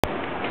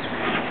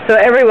So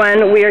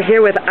everyone, we are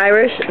here with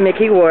Irish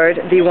Micky Ward,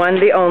 the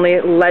one, the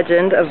only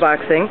legend of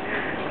boxing,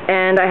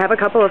 and I have a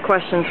couple of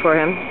questions for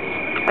him.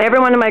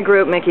 Everyone in my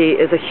group, Micky,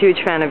 is a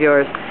huge fan of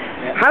yours.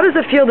 How does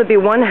it feel to be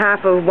one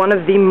half of one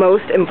of the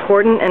most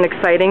important and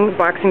exciting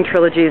boxing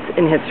trilogies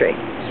in history?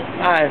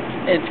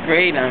 It's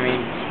great. I mean,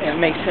 it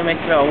makes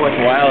it all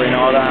worthwhile, you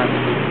know, all the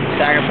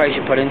sacrifice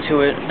you put into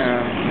it.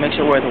 Makes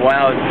it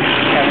worthwhile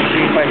having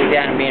three fights like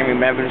that and being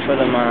remembered for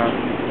them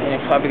in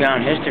probably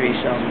gone history.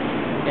 So,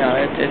 you know,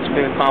 it's a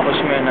big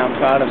accomplishment, and I'm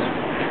proud of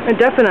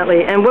it.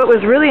 Definitely. And what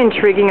was really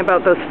intriguing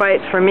about those fights,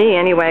 for me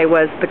anyway,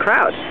 was the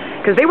crowd.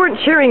 Because they weren't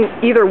cheering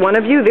either one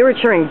of you, they were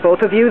cheering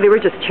both of you. They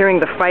were just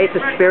cheering the fight, the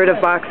spirit of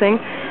boxing.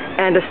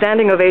 And a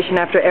standing ovation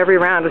after every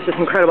round was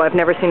just incredible. I've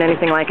never seen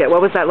anything like it.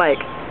 What was that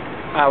like?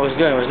 It was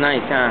good. It was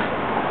nice.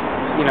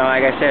 You know,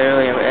 like I said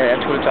earlier,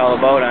 that's what it's all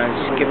about.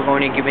 Just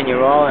going in, giving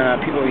your all, and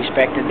people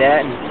respected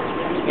that. And,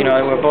 you know,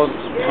 we're both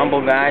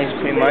humble guys,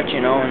 pretty much, you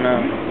know, and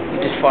we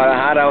just fought our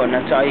heart out, and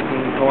that's all you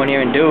can go in here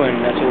and do,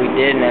 and that's what we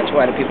did, and that's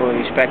why the people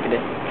respected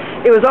it.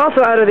 It was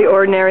also out of the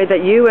ordinary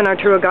that you and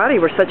Arturo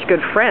Gatti were such good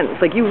friends.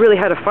 Like, you really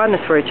had a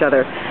fondness for each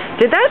other.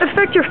 Did that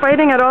affect your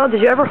fighting at all? Did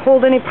you ever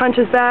hold any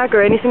punches back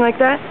or anything like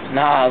that?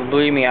 No,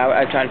 believe me,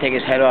 I try to take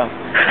his head off.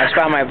 I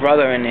spot my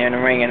brother in there in the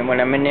ring, and when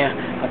I'm in there,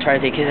 I'll try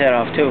to take his head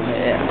off, too.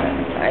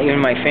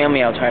 Even my family,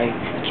 I'll try to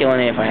kill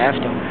him if I have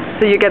to.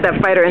 So you get that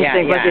fighter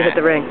instinct once you hit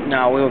the ring?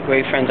 No, we were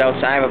great friends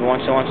outside, but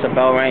once the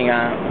bell rang,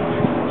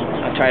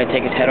 I'll try to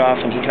take his head off,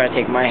 and he tried to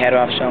take my head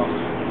off, so,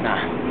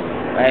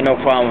 nah, I had no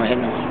problem with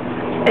hitting him.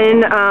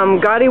 In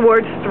Gatti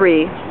Ward's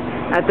 3,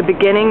 at the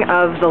beginning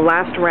of the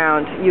last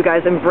round, you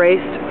guys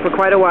embraced for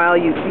quite a while.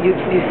 You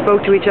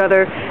spoke to each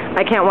other.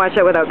 I can't watch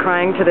that without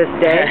crying to this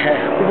day.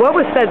 What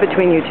was said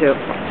between you two?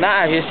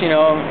 Nah, just, you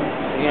know,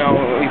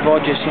 we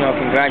both just,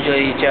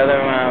 congratulated each other.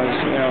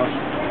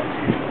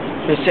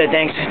 Just said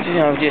thanks,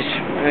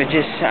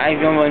 I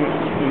don't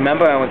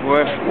remember it was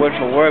word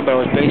for word, but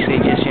it was basically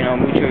just,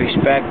 mutual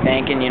respect,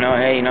 thanking,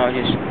 hey,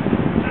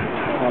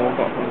 we're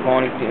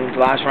going to the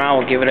last round,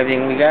 we'll give it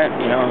everything we got,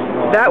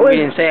 We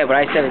didn't say it, but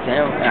I said it to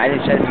him. I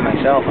didn't say it to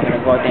myself. I'm going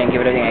to go out there and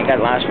give it everything I got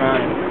last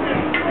round.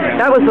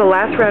 That was the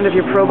last round of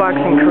your pro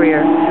boxing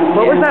career.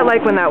 What was that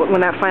like when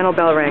that final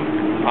bell rang?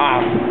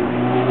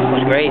 It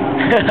was great.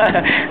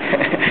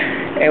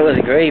 It was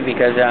great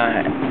because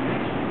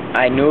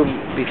I knew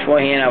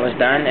beforehand I was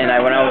done, and I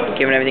went out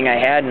giving everything I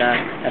had, and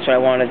that's what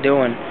I wanted to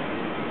do, and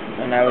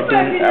I would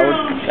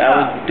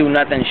do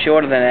nothing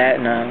shorter than that,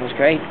 and it was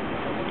great.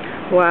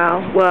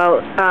 Wow. Well,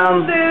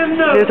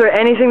 is there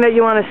anything that you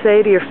want to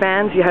say to your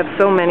fans? You have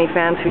so many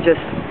fans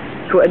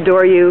who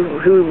adore you,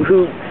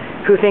 who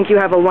think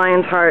you have a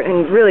lion's heart,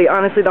 and really,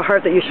 honestly, the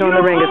heart that you show in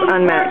the ring is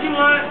unmatched.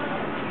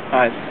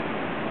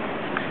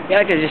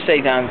 Yeah, I could just say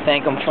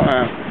thank them for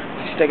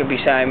sticking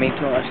beside me,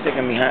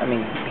 sticking behind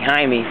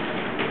me,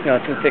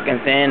 through thick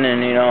and thin,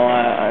 and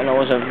I know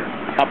it was a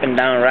up and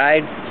down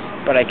ride,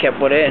 but I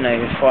kept with it, and I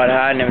fought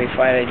hard, and every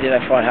fight I did,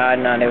 I fought hard,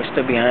 and they were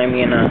still behind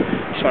me, and I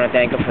just want to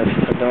thank them for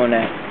doing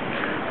that.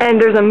 And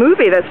there's a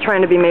movie that's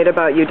trying to be made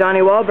about you.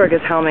 Donnie Wahlberg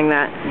is helming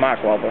that. Mark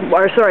Wahlberg.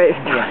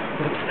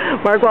 Yeah.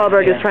 Mark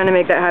Wahlberg is trying to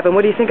make that happen.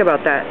 What do you think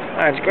about that?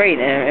 It's great,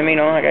 and I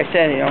mean, like I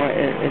said,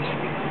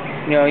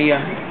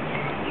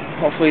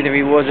 hopefully the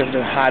rewards of the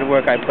hard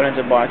work I put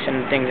into boxing,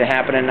 and things are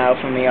happening now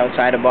for me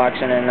outside of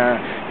boxing, and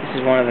this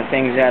is one of the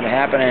things that are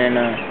happening, and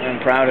I'm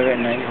proud of it,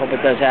 and I hope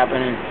it does happen.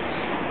 And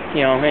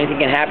anything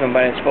can happen,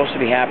 but it's supposed to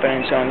be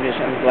happening, so I'm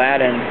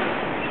glad, and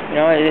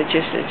it's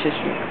just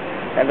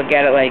I look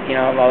at it like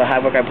all the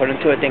hard work I put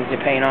into it, things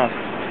are paying off.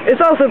 It's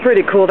also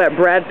pretty cool that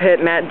Brad Pitt,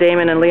 Matt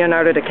Damon, and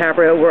Leonardo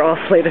DiCaprio were all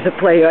slated to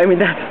play you. I mean,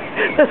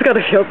 that's got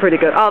to feel pretty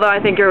good. Although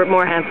I think you're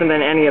more handsome than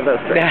any of those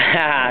three.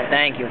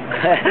 Thank you.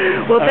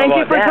 Well, thank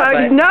you for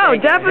talking. No,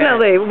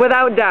 definitely,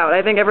 without doubt.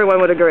 I think everyone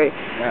would agree.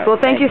 Well,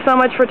 thank you so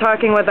much for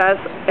talking with us.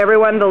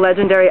 Everyone, the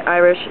legendary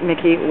Irish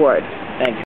Micky Ward. Thank you.